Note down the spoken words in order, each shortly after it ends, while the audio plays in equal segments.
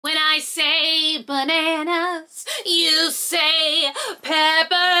bananas, you say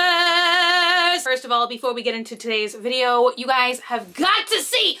peppers. First of all, before we get into today's video, you guys have got to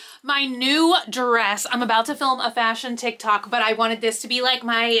see my new dress. I'm about to film a fashion TikTok, but I wanted this to be like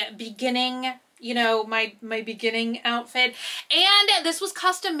my beginning, you know, my beginning outfit. And this was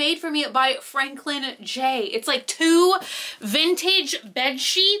custom made for me by Franklin J. It's like 2 vintage bed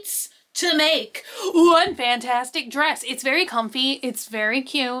sheets to make one fantastic dress. It's very comfy. It's very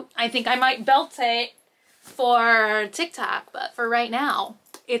cute. I think I might belt it for TikTok, but for right now,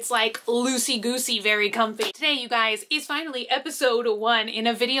 it's like loosey-goosey, very comfy. Today, you guys, is finally episode 1 in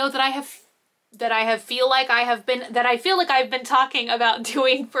a video that I feel like I've been talking about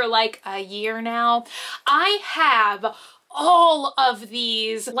doing for like a year now. I have all of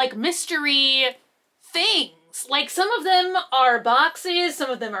these like mystery things. Like some of them are boxes, some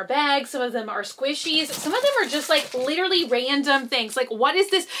of them are bags, some of them are squishies, some of them are just like literally random things. Like, what is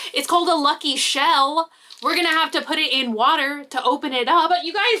this? It's called a lucky shell. We're gonna have to put it in water to open it up, but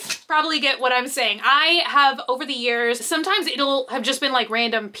you guys probably get what I'm saying. I have, over the years, sometimes it'll have just been like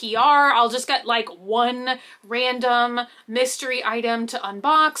random PR. I'll just get like one random mystery item to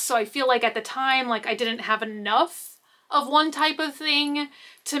unbox. So I feel like at the time, like I didn't have enough of one type of thing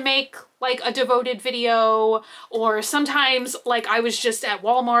to make like a devoted video, or sometimes like I was just at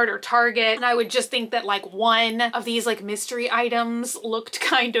Walmart or Target and I would just think that like one of these like mystery items looked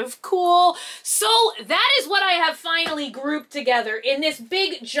kind of cool. So that is what I have finally grouped together in this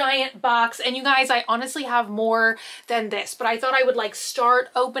big giant box. And you guys, I honestly have more than this, but I thought I would like start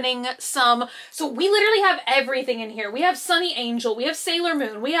opening some. So we literally have everything in here. We have Sunny Angel, we have Sailor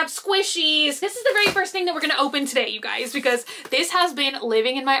Moon, we have squishies. This is the very first thing that we're gonna open today, you guys, because this has been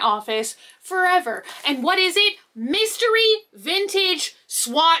living in my office forever. And what is it? Mystery vintage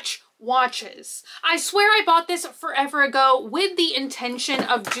Swatch watches. I swear I bought this forever ago with the intention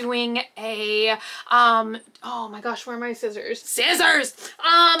of doing a, oh my gosh, where are my scissors? Scissors!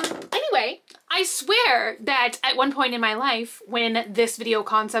 Anyway, I swear that at one point in my life, when this video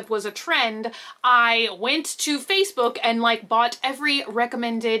concept was a trend, I went to Facebook and like bought every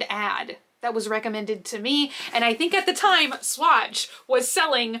recommended ad that was recommended to me. And I think at the time, Swatch was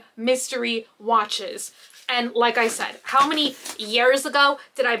selling mystery watches. And like I said, how many years ago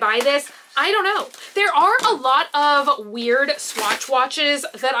did I buy this? I don't know. There are a lot of weird Swatch watches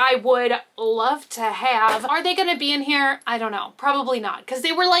that I would love to have. Are they gonna be in here? I don't know. Probably not, because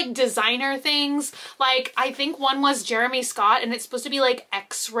they were like designer things. Like, I think one was Jeremy Scott and it's supposed to be like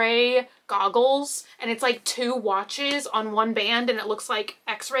X-ray goggles, and it's like 2 watches on one band and it looks like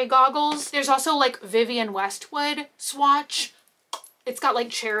X-ray goggles. There's also like Vivienne Westwood Swatch. It's got like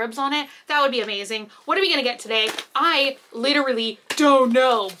cherubs on it. That would be amazing. What are we gonna get today? I literally don't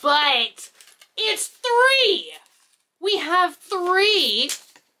know, but it's 3. We have 3.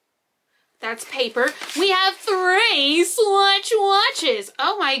 That's paper. We have 3 Swatch watches.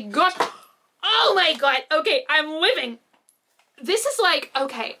 Oh my gosh. Oh my god. Okay, I'm living. This is like,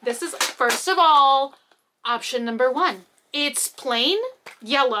 okay, this is, first of all, option number 1. It's plain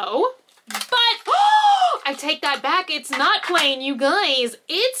yellow, but I take that back. It's not plain, you guys.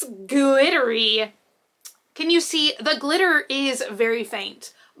 It's glittery. Can you see? The glitter is very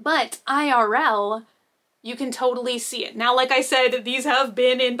faint, but IRL, you can totally see it. Now, like I said, these have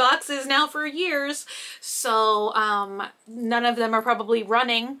been in boxes now for years, so none of them are probably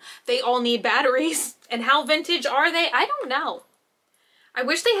running. They all need batteries. And how vintage are they? I don't know. I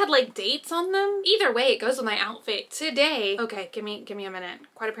wish they had like dates on them. Either way, it goes with my outfit today. Okay, give me a minute.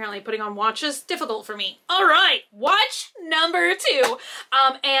 Quite apparently putting on watches, difficult for me. All right, watch number 2.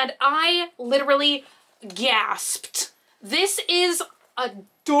 And I literally gasped. This is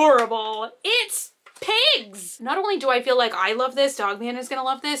adorable. It's pigs. Not only do I feel like I love this, Dogman is gonna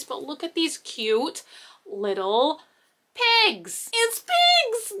love this, but look at these cute little pigs. It's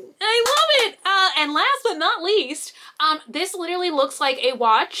pigs. I love it. And last but not least, this literally looks like a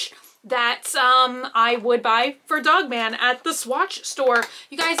watch that I would buy for Dogman at the Swatch store.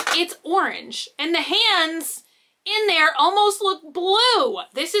 You guys, it's orange and the hands in there almost look blue.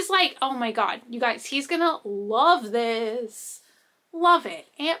 This is like, oh my god, you guys, he's gonna love this. Love it.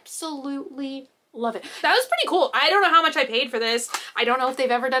 Absolutely love it. That was pretty cool. I don't know how much I paid for this. I don't know if they've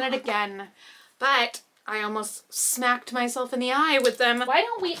ever done it again, but I almost smacked myself in the eye with them. Why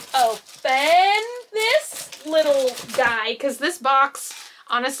don't we open this little guy? Because this box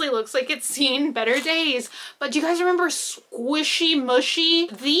honestly looks like it's seen better days. But do you guys remember Squishy Mushy?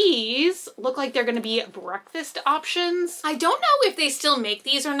 These look like they're gonna be breakfast options. I don't know if they still make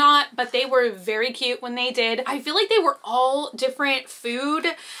these or not, but they were very cute when they did. I feel like they were all different food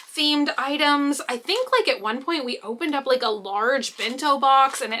themed items. I think like at one point we opened up like a large bento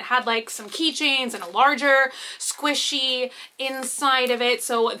box and it had like some keychains and a larger squishy inside of it.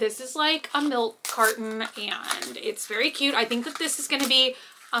 So this is like a milk carton and it's very cute. I think that this is going to be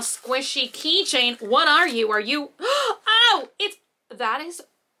a squishy keychain. What are you? Are you? Oh, that is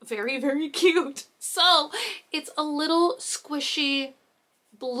very, very cute. So it's a little squishy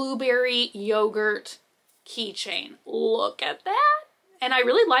blueberry yogurt keychain. Look at that. And I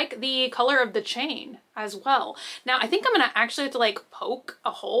really like the color of the chain as well. Now I think I'm gonna actually have to like poke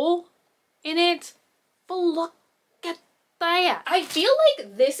a hole in it, but look at that. I feel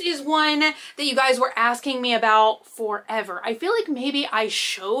like this is one that you guys were asking me about forever. I feel like maybe I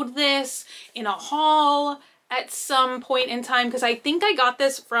showed this in a haul at some point in time because I think I got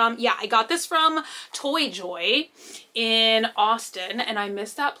this from, yeah, I got this from Toy Joy in Austin and I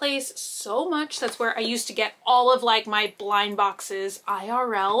miss that place so much. That's where I used to get all of like my blind boxes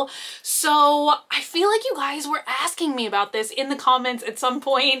IRL. So I feel like you guys were asking me about this in the comments at some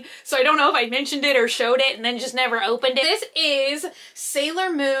point. So I don't know if I mentioned it or showed it and then just never opened it. This is Sailor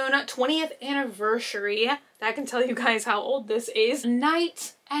Moon 20th anniversary. That can tell you guys how old this is.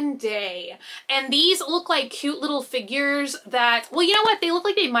 Night and Day. And these look like cute little figures that, well, you know what? They look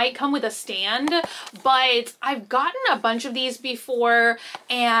like they might come with a stand, but I've gotten a bunch of these before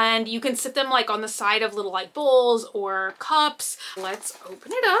and you can sit them like on the side of little like bowls or cups. Let's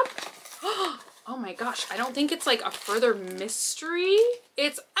open it up. Oh my gosh, I don't think it's like a further mystery.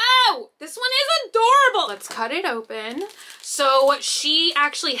 It's, oh, this one is adorable. Let's cut it open. So she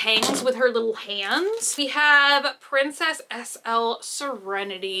actually hangs with her little hands. We have Princess SL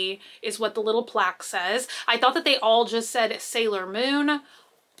Serenity is what the little plaque says. I thought that they all just said Sailor Moon,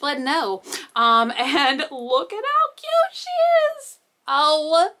 but no. And look at how cute she is.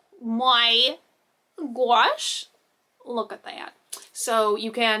 Oh my gosh. Look at that. So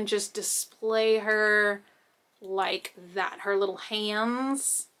you can just display her like that. Her little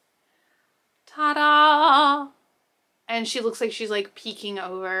hands. Ta-da! And she looks like she's like peeking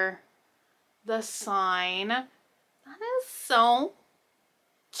over the sign. That is so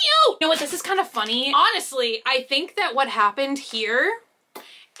cute! You know what? This is kind of funny. Honestly, I think that what happened here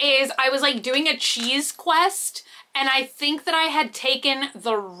is I was like doing a cheese quest and I think that I had taken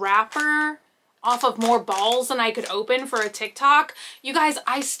the wrapper off of more balls than I could open for a TikTok. You guys,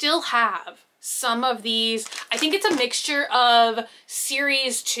 I still have some of these. I think it's a mixture of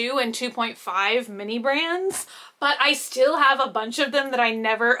Series 2 and 2.5 mini brands, but I still have a bunch of them that I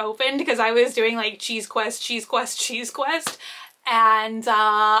never opened because I was doing like cheese quest, cheese quest, cheese quest. And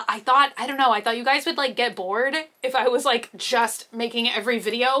I thought, I don't know, I thought you guys would like get bored if I was like just making every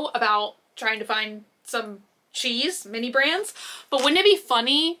video about trying to find some cheese mini brands. But wouldn't it be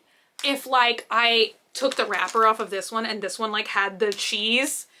funny if like I took the wrapper off of this one and this one like had the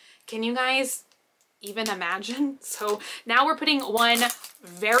cheese? Can you guys even imagine? So now we're putting one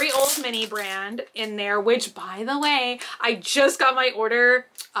very old mini brand in there, which by the way, I just got my order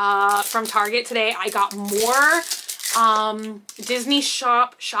from Target today. I got more Disney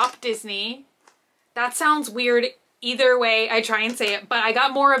Shop Disney. That sounds weird. Either way, I try and say it, but I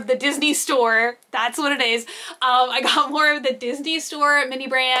got more of the Disney Store. That's what it is. I got more of the Disney Store mini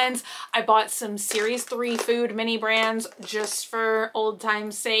brands. I bought some Series 3 food mini brands just for old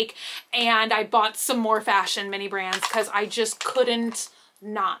time's sake. And I bought some more fashion mini brands because I just couldn't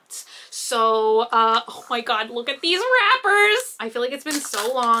not. So, oh my God, look at these wrappers. I feel like it's been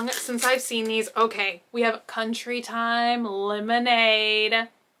so long since I've seen these. Okay, we have Country Time Lemonade.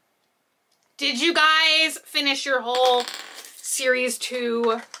 Did you guys finish your whole Series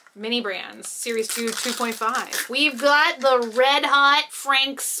 2 mini brands? Series 2 2.5. We've got the Red Hot,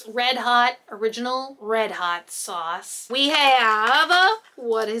 Frank's Red Hot Original Red Hot sauce. We have,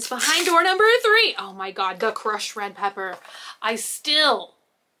 what is behind door number 3? Oh my God, the crushed red pepper. I still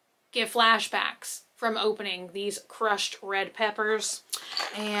get flashbacks from opening these crushed red peppers.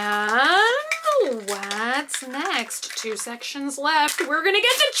 And what's next? 2 sections left. We're gonna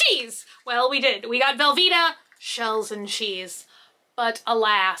get the cheese. Well, we did. We got Velveeta, shells and cheese. But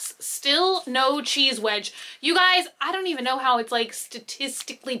alas, still no cheese wedge. You guys, I don't even know how it's like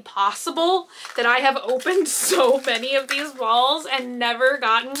statistically possible that I have opened so many of these balls and never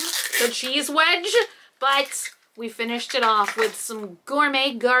gotten the cheese wedge, but we finished it off with some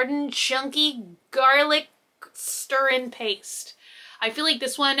Gourmet Garden chunky garlic stir-in paste. I feel like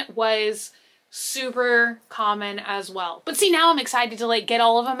this one was super common as well. But see, now I'm excited to like get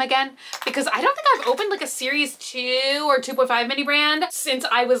all of them again because I don't think I've opened like a Series 2 or 2.5 mini brand since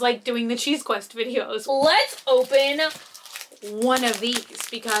I was like doing the Cheese Quest videos. Let's open one of these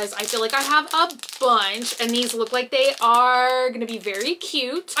because I feel like I have a bunch and these look like they are gonna be very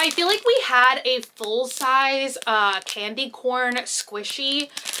cute. I feel like we had a full-size candy corn squishy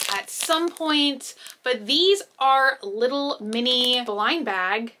at some point, but these are little mini blind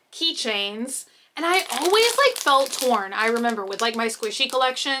bag keychains. And I always like felt torn, I remember, with like my squishy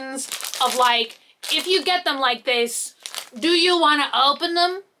collections of like, if you get them like this, do you want to open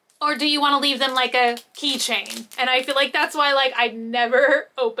them or do you want to leave them like a keychain? And I feel like that's why like I've never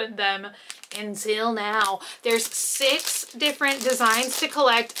opened them until now. There's 6 different designs to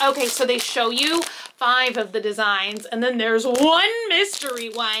collect. Okay, so they show you 5 of the designs and then there's one mystery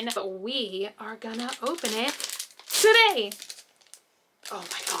one. But we are gonna open it today. Oh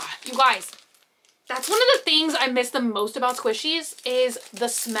my God, you guys. That's one of the things I miss the most about squishies is the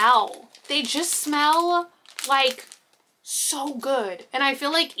smell. They just smell like so good. And I feel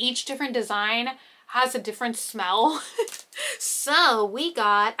like each different design has a different smell. So we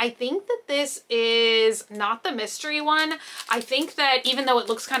got, I think that this is not the mystery one. I think that even though it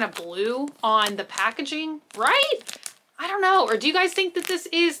looks kind of blue on the packaging, right? I don't know. Or do you guys think that this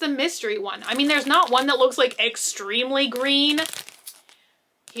is the mystery one? I mean, there's not one that looks like extremely green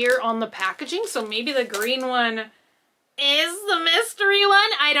here on the packaging, so maybe the green one is the mystery one.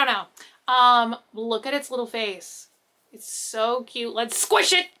 I don't know. Look at its little face. It's so cute. Let's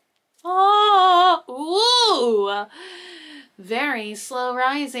squish it. Oh, ooh, very slow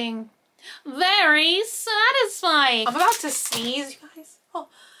rising, very satisfying. I'm about to sneeze, you guys. Oh.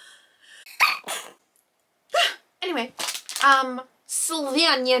 Anyway,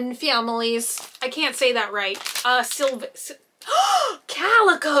 Sylvanian families. I can't say that right.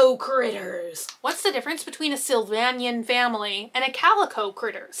 Calico critters. What's the difference between a Sylvanian family and a calico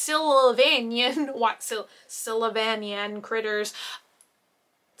critter? Sylvanian, what? Sylvanian critters.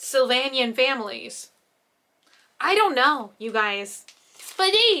 Sylvanian families. I don't know, you guys.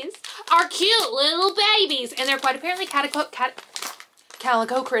 But these are cute little babies and they're quite apparently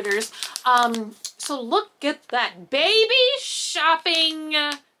calico critters. So look at that baby shopping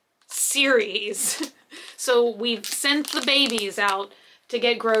series. So we've sent the babies out to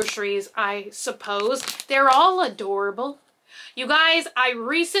get groceries, I suppose. They're all adorable. You guys, I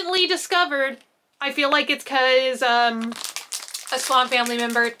recently discovered, I feel like it's because a Swan family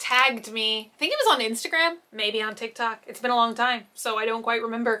member tagged me. I think it was on Instagram, maybe on TikTok. It's been a long time, so I don't quite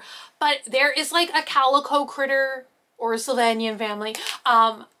remember. But there is like a calico critter or a Sylvanian family.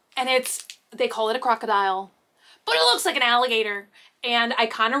 And they call it a crocodile, but it looks like an alligator. And I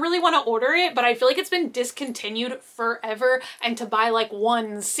kind of really want to order it, but I feel like it's been discontinued forever. And to buy like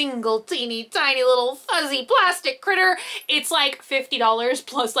one single teeny tiny little fuzzy plastic critter, it's like $50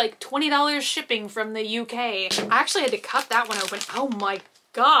 plus like $20 shipping from the UK. I actually had to cut that one open. Oh my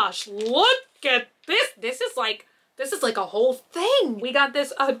gosh, look at this. This is like a whole thing. We got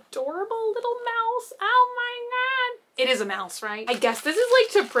this adorable little mouse. Oh my God. It is a mouse, right? I guess this is like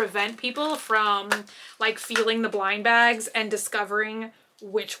to prevent people from like feeling the blind bags and discovering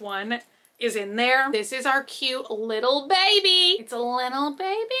which one is in there. This is our cute little baby. It's a little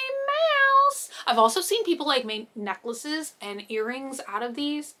baby mouse. I've also seen people like make necklaces and earrings out of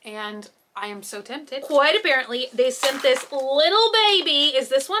these and I am so tempted. Quite apparently they sent this little baby. Is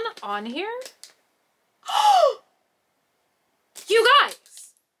this one on here? You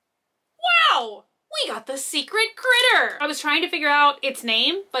guys, wow, we got the secret critter. I was trying to figure out its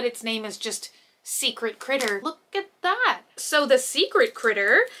name, but its name is just secret critter. Look at that. So the secret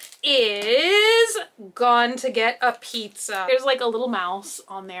critter is gone to get a pizza. There's like a little mouse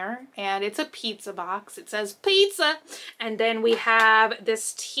on there and it's a pizza box. It says pizza. And then we have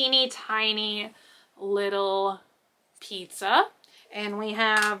this teeny tiny little pizza and we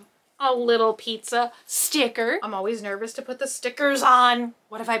have a little pizza sticker. I'm always nervous to put the stickers on.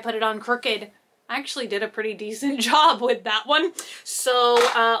 What if I put it on crooked? I actually did a pretty decent job with that one. So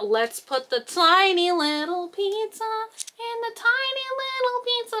let's put the tiny little pizza in the tiny little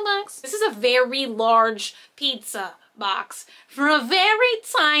pizza box. This is a very large pizza box for a very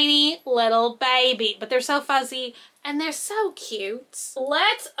tiny little baby, but they're so fuzzy and they're so cute.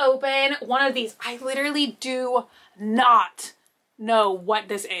 Let's open one of these. I literally do not know what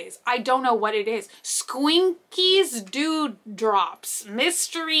this is. I don't know what it is. Squinky's Dewdrops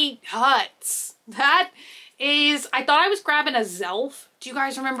Mystery Huts. That is, I thought I was grabbing a Zelf. Do you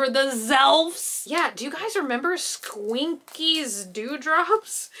guys remember the Zelfs? Yeah, do you guys remember Squinky's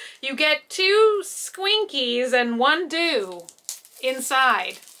Dewdrops? You get 2 Squinkies and 1 dew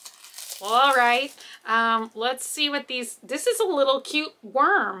inside. Well, all right. Let's see what these, this is a little cute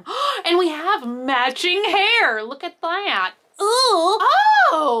worm. And we have matching hair. Look at that. Ooh.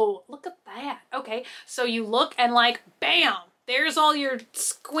 Oh, look at that. Okay, so you look and like, bam, There's all your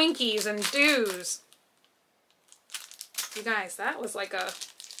squinkies and doos. You guys, that was like a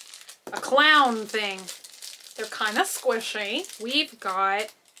clown thing. They're kind of squishy. We've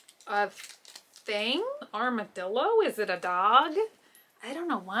got a thing. Armadillo? Is it a dog? I don't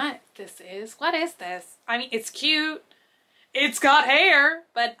know what this is. What is this? I mean, it's cute. It's got hair,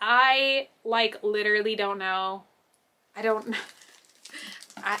 but I like literally don't know. I don't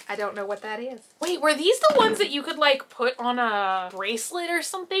know what that is. Wait, were these the ones that you could like put on a bracelet or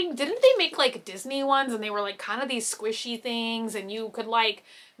something? Didn't they make like Disney ones and they were like kind of these squishy things and you could like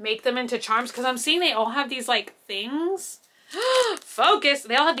make them into charms? Because I'm seeing they all have these like things. Focus!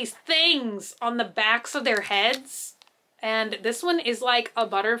 They all have these things on the backs of their heads. And this one is like a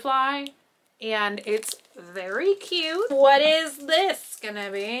butterfly and it's very cute. What is this gonna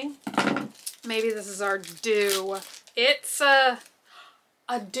be? Maybe this is our do. It's a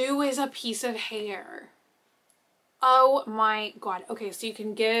do is a piece of hair. Oh my god. Okay, so you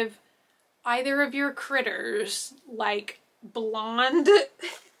can give either of your critters like blonde.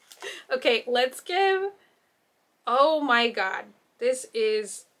 Okay, let's give, oh my god. This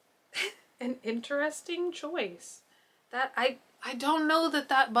is an interesting choice. That I don't know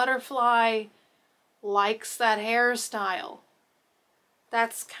that butterfly likes that hairstyle.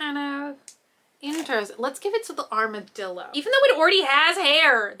 That's kind of interesting. Let's give it to the armadillo. Even though it already has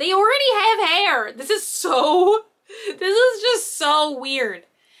hair. They already have hair. This is just so weird.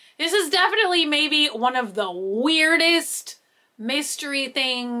 This is definitely maybe one of the weirdest mystery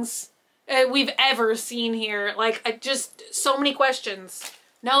things we've ever seen here. Like, just so many questions.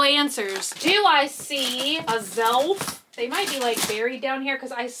 No answers. Do I see a Zelf? They might be like buried down here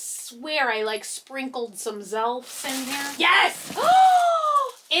because I swear I like sprinkled some Zelfs in here. Yes!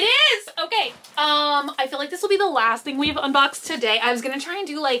 Oh, it is! Okay. I feel like this will be the last thing we've unboxed today. I was gonna try and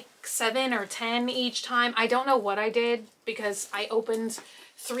do like 7 or 10 each time. I don't know what I did because I opened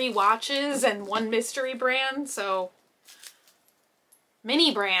 3 watches and 1 mystery brand, so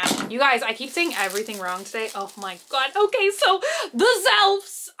mini brand. You guys, I keep saying everything wrong today. Oh my god. Okay, so the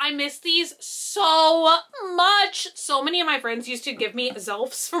Zelfs. I miss these so much. So many of my friends used to give me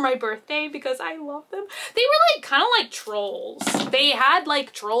Zelfs for my birthday because I love them. They were like kind of like trolls. They had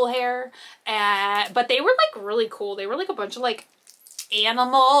like troll hair, but they were like really cool. They were like a bunch of like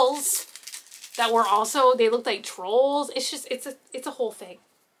animals that were also, they looked like trolls. It's just, it's a whole thing.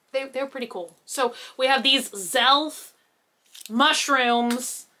 They're pretty cool. So we have these Zelf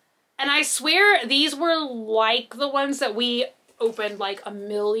mushrooms, and I swear these were like the ones that we opened like a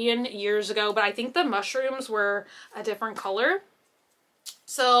million years ago, but I think the mushrooms were a different color.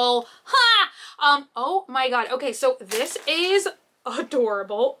 So, oh my god. Okay, so this is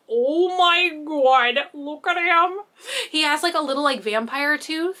adorable. Oh my god, look at him. He has like a little like vampire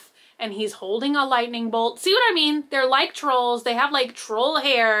tooth and he's holding a lightning bolt. See what I mean? They're like trolls. They have like troll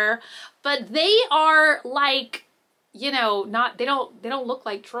hair, but they are like, you know, not, they don't look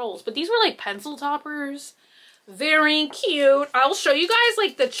like trolls, but these were like pencil toppers. Very cute. I'll show you guys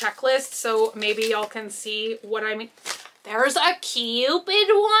like the checklist so maybe y'all can see what I mean. There's a Cupid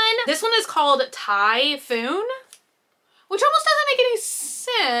one. This one is called Typhoon, which almost doesn't make any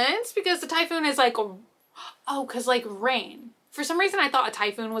sense because the typhoon is like, oh, cause like rain. For some reason I thought a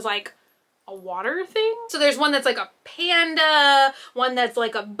typhoon was like a water thing. So there's one that's like a panda, one that's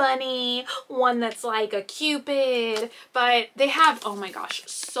like a bunny, one that's like a Cupid, but they have, oh my gosh,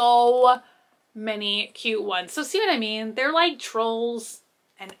 so many cute ones. So see what I mean? They're like trolls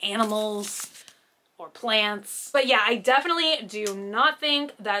and animals or plants. But yeah, I definitely do not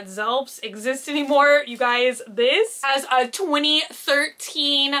think that Zelfs exist anymore. You guys, this has a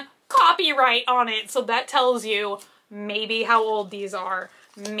 2013 copyright on it. So that tells you maybe how old these are,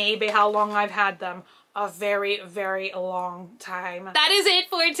 maybe how long I've had them. A very, very long time. That is it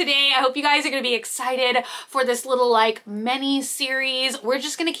for today. I hope you guys are gonna be excited for this little like mini series. We're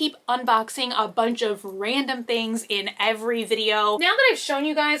just gonna keep unboxing a bunch of random things in every video. Now that I've shown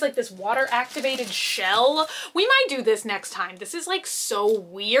you guys like this water activated shell, we might do this next time. This is like so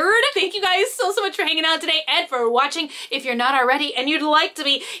weird. Thank you guys so much for hanging out today and for watching. If you're not already and you'd like to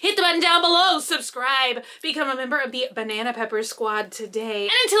be, hit the button down below, subscribe, become a member of the Banana Pepper Squad today.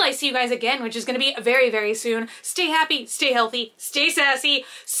 And until I see you guys again, which is gonna be very, very soon, stay happy, stay healthy, stay sassy,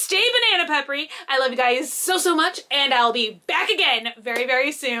 stay banana peppery. I love you guys so, so much, and I'll be back again very,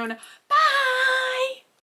 very soon. Bye!